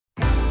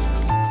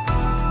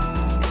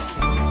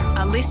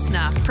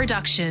listener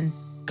production.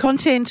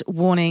 Content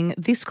warning,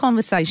 this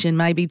conversation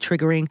may be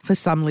triggering for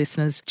some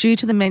listeners due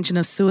to the mention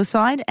of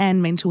suicide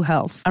and mental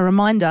health. A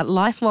reminder,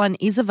 Lifeline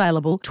is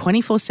available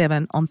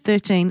 24/7 on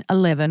 13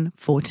 11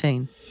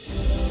 14.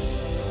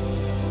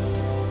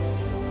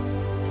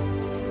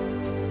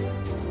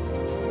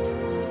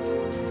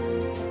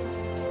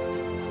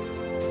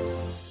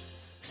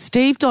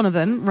 Steve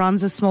Donovan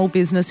runs a small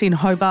business in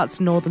Hobart's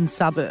northern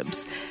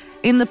suburbs.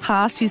 In the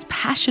past, his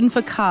passion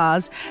for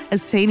cars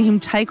has seen him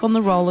take on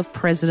the role of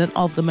president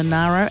of the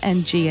Monaro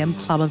and GM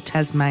Club of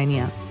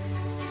Tasmania.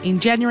 In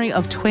January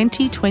of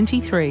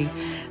 2023,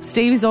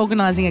 Steve is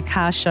organising a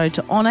car show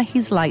to honour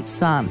his late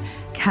son,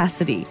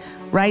 Cassidy,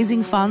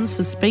 raising funds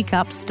for Speak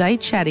Up, Stay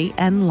Chatty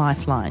and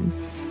Lifeline.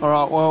 All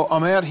right, well,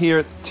 I'm out here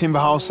at Timber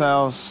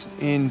Wholesales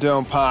in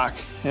Durham Park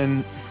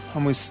and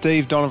I'm with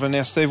Steve Donovan.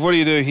 Now, Steve, what do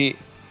you do here?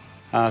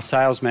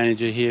 Sales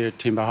manager here at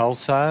Timber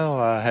Wholesale.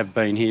 I have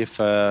been here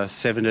for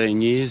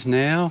 17 years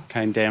now.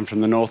 Came down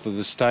from the north of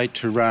the state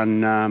to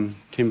run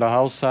Timber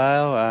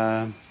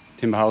Wholesale.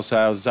 Timber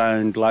Wholesale is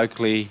owned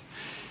locally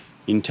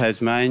in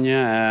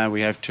Tasmania.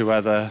 We have two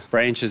other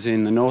branches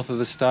in the north of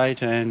the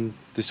state and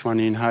this one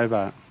in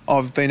Hobart.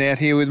 I've been out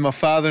here with my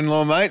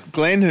father-in-law, mate,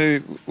 Glenn,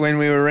 who, when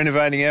we were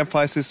renovating our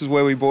place, this is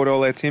where we bought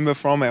all our timber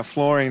from, our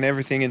flooring and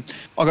everything. And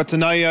I got to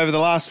know you over the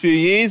last few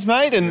years,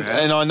 mate, and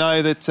I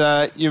know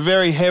that you're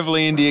very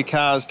heavily into your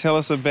cars. Tell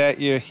us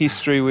about your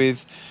history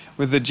with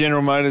the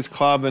General Motors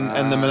Club and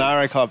the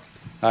Monaro Club.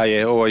 Oh,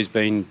 yeah, always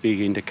been big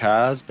into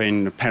cars.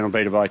 Been a panel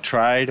beater by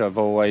trade. I've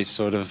always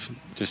sort of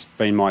just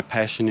been my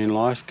passion in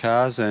life,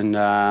 cars, and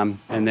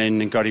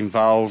then got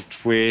involved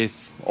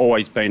with,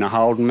 always been a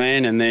Holden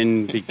man, and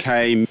then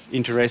became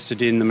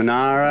interested in the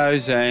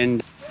Monaros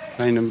and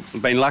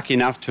been lucky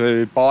enough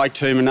to buy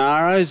two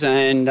Monaros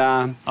and...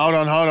 Hold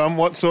on.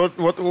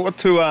 What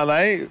two are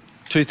they?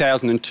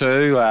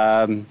 2002,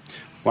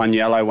 one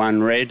yellow,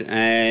 one red,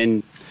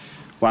 and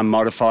one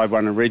modified,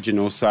 one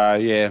original. So,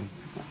 yeah,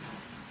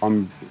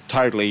 I'm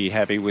totally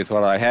happy with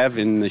what I have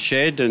in the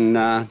shed. And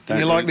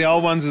you like the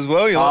old ones as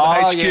well? You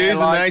like the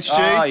HQs and the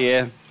HGs? Oh,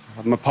 yeah.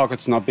 My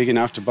pocket's not big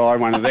enough to buy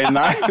one of them,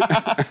 though.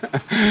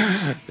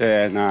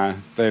 Yeah, no,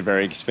 they're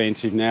very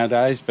expensive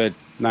nowadays, but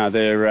no,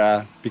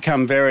 they're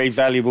become very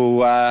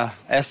valuable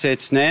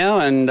assets now,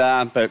 and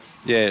but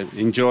yeah,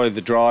 enjoy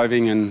the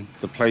driving and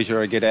the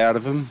pleasure I get out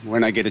of them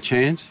when I get a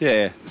chance.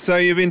 Yeah. So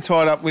you've been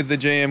tied up with the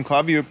GM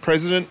Club. You're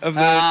president of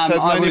the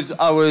Tasmania.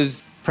 I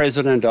was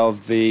president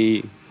of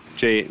the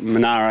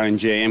Monaro and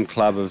GM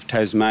Club of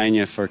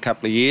Tasmania for a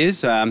couple of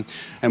years, and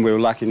we were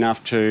lucky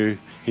enough to,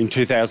 in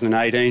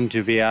 2018,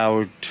 to be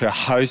able to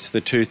host the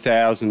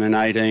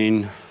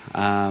 2018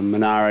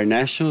 Monaro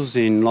Nationals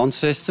in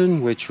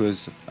Launceston, which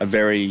was a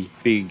very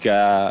big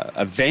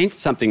event,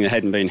 something that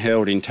hadn't been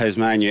held in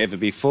Tasmania ever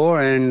before,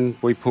 and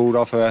we pulled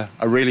off a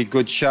really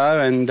good show,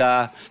 and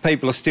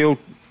people are still,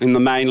 in the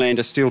mainland,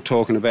 are still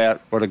talking about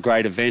what a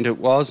great event it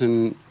was,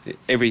 and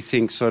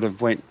everything sort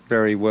of went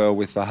very well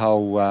with the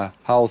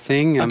whole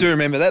thing. I do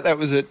remember that. That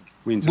was at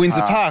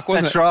Windsor Park,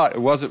 wasn't it? That's right.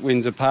 It was at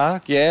Windsor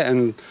Park, yeah.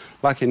 And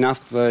lucky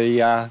enough,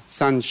 the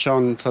sun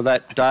shone for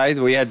that day.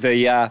 We had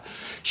the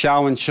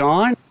show and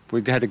shine.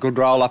 We had a good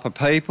roll-up of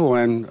people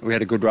and we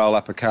had a good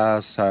roll-up of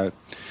cars. So,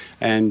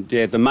 and,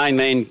 yeah, the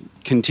mainland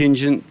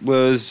contingent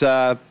was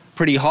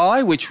pretty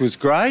high, which was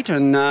great,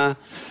 and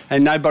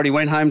nobody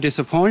went home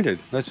disappointed,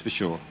 that's for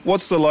sure.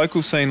 What's the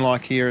local scene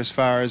like here as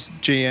far as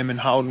GM and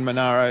Holden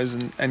Monaros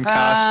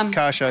and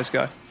car shows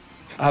go?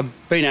 I've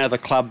been out of the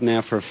club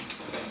now for a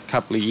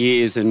couple of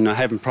years and I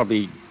haven't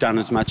probably done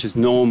as much as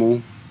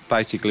normal.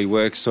 Basically,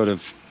 work's sort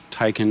of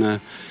taken a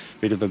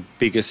bit of a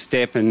bigger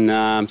step,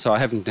 and so I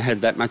haven't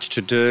had that much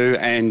to do,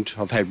 and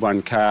I've had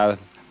one car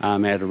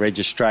out of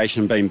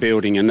registration, been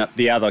building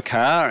the other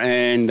car,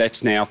 and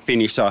that's now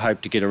finished. So I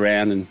hope to get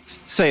around and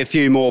see a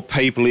few more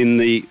people in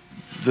the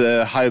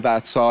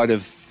Hobart side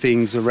of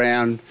things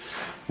around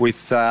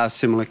with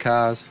similar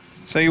cars.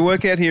 So you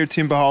work out here at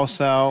Timber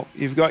Wholesale,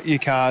 you've got your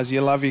cars,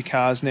 you love your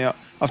cars. Now,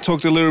 I've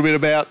talked a little bit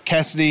about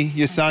Cassidy,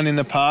 your son, in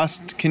the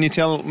past. Can you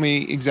tell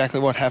me exactly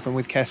what happened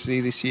with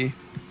Cassidy this year?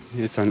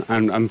 Yes,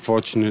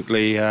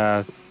 unfortunately,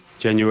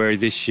 January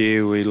this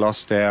year, we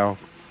lost our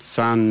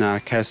son,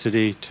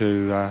 Cassidy,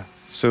 to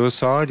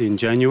suicide in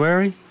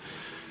January.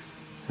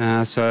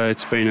 So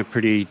it's been a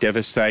pretty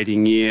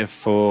devastating year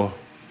for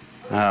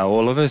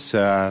all of us,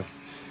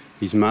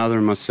 his mother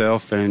and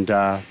myself and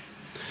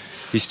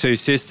his two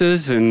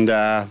sisters and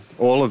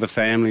all of the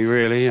family,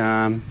 really.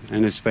 And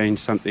it's been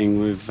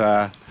something we've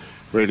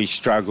really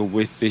struggled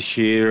with this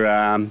year.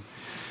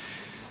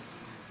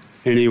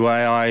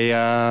 Anyway,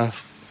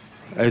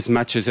 as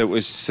much as it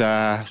was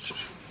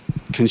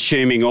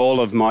consuming all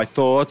of my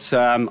thoughts,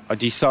 I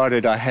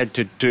decided I had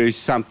to do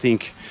something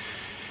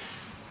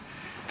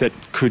that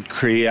could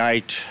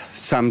create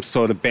some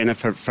sort of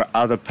benefit for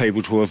other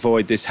people to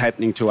avoid this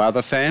happening to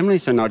other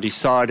families. And I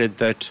decided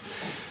that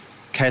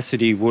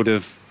Cassidy would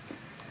have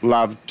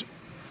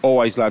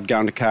always loved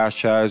going to car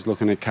shows,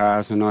 looking at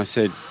cars, and I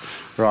said,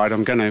 right,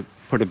 I'm going to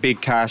put a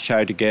big car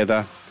show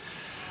together.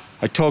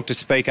 I talked to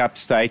Speak Up,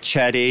 Stay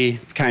Chatty,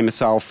 became a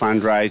sole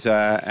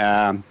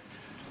fundraiser.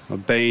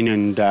 I've been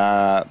and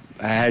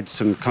had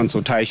some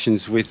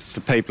consultations with the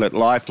people at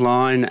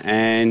Lifeline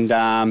and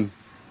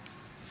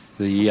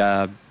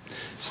the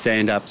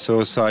stand-up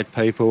suicide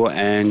people,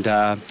 and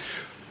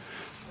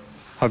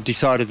I've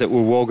decided that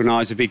we'll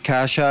organise a big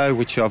car show,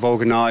 which I've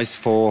organised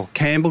for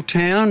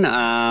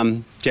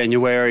Campbelltown,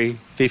 January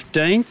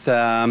 15th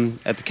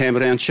at the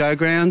Campbelltown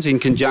Showgrounds, in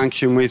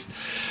conjunction with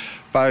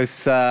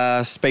both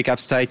Speak Up,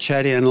 Stay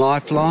Chatty and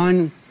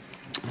Lifeline,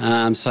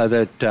 so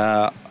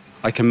that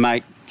I can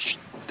make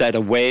that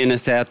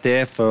awareness out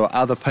there for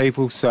other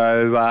people,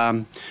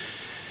 so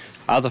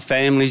other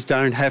families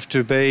don't have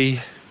to be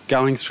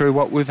going through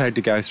what we've had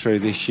to go through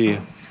this year.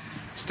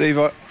 Steve,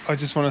 I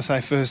just want to say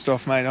first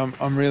off, mate,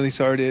 I'm really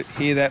sorry to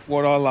hear that.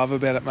 What I love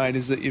about it, mate,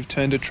 is that you've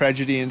turned a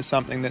tragedy into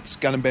something that's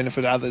going to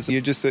benefit others.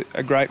 You're just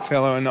a great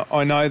fellow, and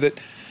I know that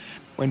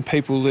when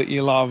people that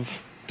you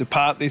love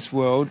depart this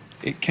world,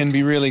 it can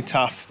be really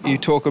tough. You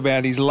talk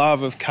about his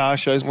love of car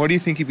shows. What do you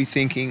think he'd be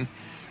thinking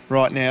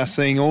right now,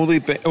 seeing all the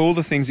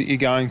things that you're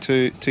going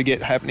to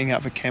get happening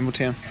up at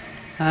Campbelltown?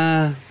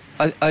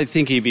 I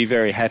think he'd be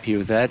very happy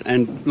with that.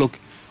 And look,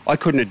 I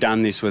couldn't have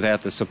done this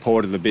without the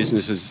support of the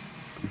businesses,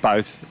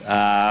 both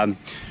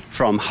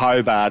from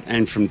Hobart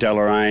and from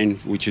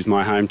Deloraine, which is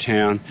my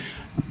hometown.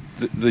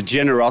 The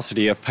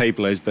generosity of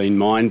people has been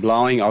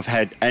mind-blowing.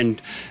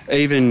 And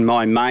even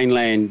my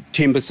mainland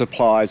timber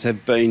suppliers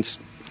have been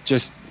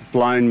just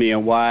blown me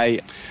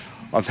away.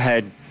 I've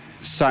had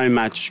so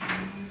much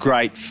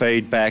great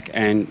feedback,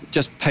 and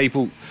just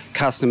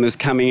customers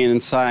coming in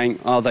and saying,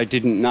 oh, they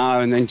didn't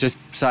know, and then just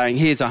saying,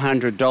 here's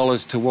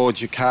 $100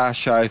 towards your car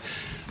show.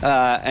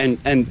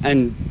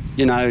 And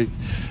you know,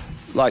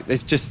 like,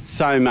 there's just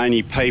so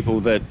many people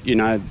that, you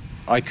know,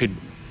 I could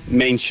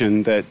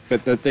mention that,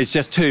 but there's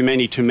just too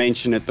many to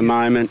mention at the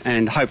moment,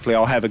 and hopefully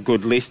I'll have a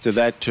good list of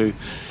that to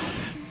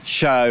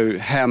show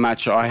how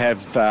much I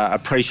have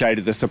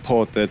appreciated the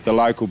support that the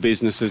local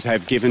businesses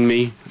have given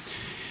me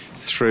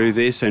through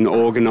this and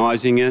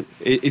organising it.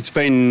 It's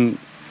been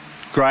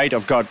great.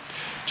 I've got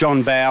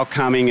John Bow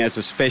coming as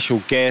a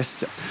special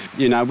guest.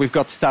 You know, we've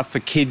got stuff for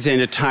kids'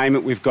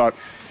 entertainment. We've got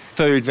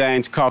food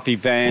vans, coffee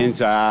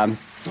vans.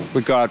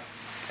 We've got,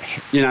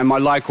 you know, my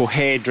local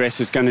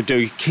hairdresser's going to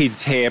do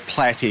kids' hair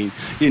plaiting.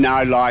 You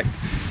know, like,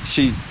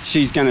 she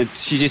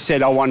just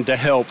said I wanted to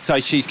help, so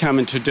she's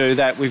coming to do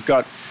that. We've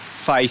got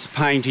face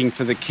painting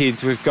for the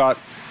kids. We've got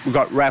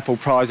raffle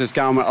prizes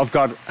going. I've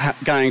got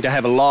going to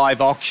have a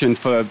live auction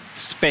for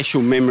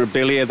special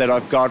memorabilia that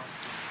I've got,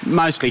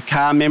 mostly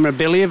car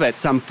memorabilia, but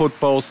some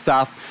football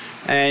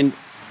stuff. And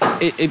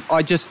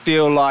I just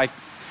feel like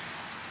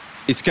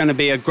it's going to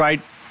be a great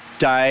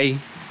day,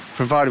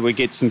 provided we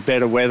get some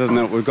better weather than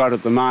what we've got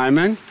at the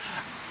moment,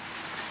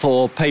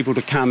 for people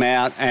to come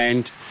out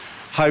and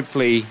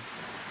hopefully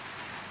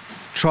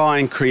try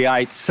and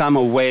create some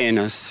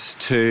awareness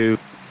to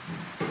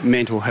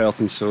mental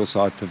health and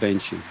suicide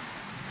prevention.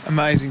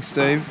 Amazing,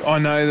 Steve. I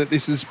know that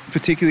this is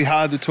particularly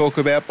hard to talk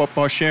about, but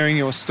by sharing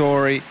your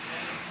story,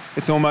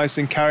 it almost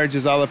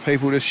encourages other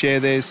people to share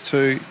theirs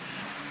too.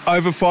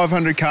 Over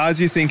 500 cars,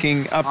 you're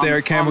thinking, up there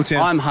at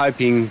Campbelltown? I'm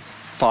hoping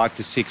 500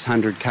 to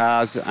 600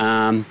 cars.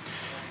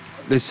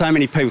 There's so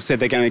many people said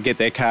they're going to get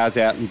their cars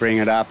out and bring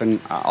it up, and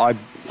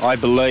I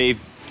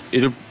believe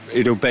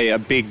it'll be a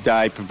big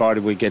day,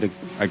 provided we get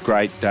a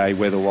great day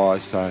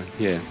weather-wise. So,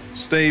 yeah.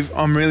 Steve,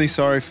 I'm really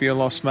sorry for your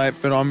loss, mate,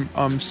 but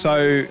I'm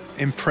so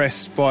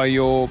impressed by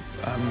your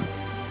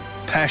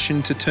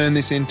passion to turn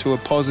this into a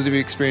positive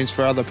experience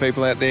for other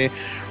people out there,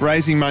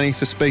 raising money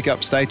for Speak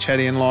Up, Stay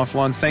Chatty and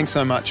Lifeline. Thanks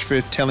so much for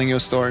telling your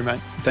story,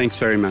 mate. Thanks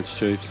very much,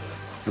 Tubes.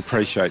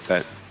 Appreciate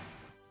that.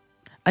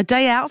 A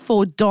day out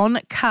for Don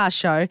Car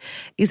Show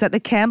is at the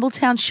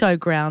Campbelltown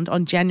Showground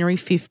on January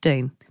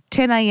 15,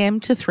 10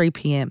 a.m. to 3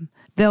 p.m.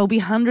 There will be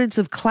hundreds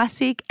of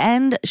classic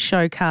and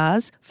show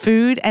cars,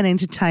 food and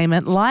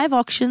entertainment, live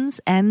auctions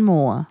and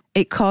more.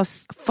 It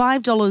costs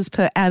 $5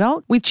 per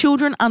adult, with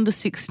children under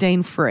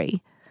 16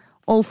 free.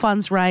 All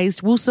funds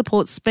raised will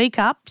support Speak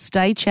Up,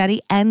 Stay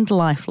Chatty and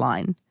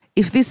Lifeline.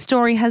 If this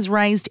story has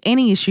raised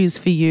any issues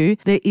for you,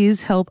 there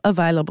is help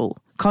available.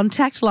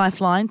 Contact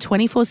Lifeline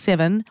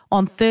 24/7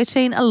 on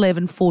 13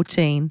 11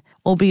 14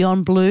 or be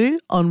on Blue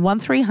on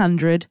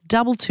 1300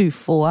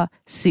 224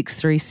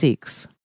 636.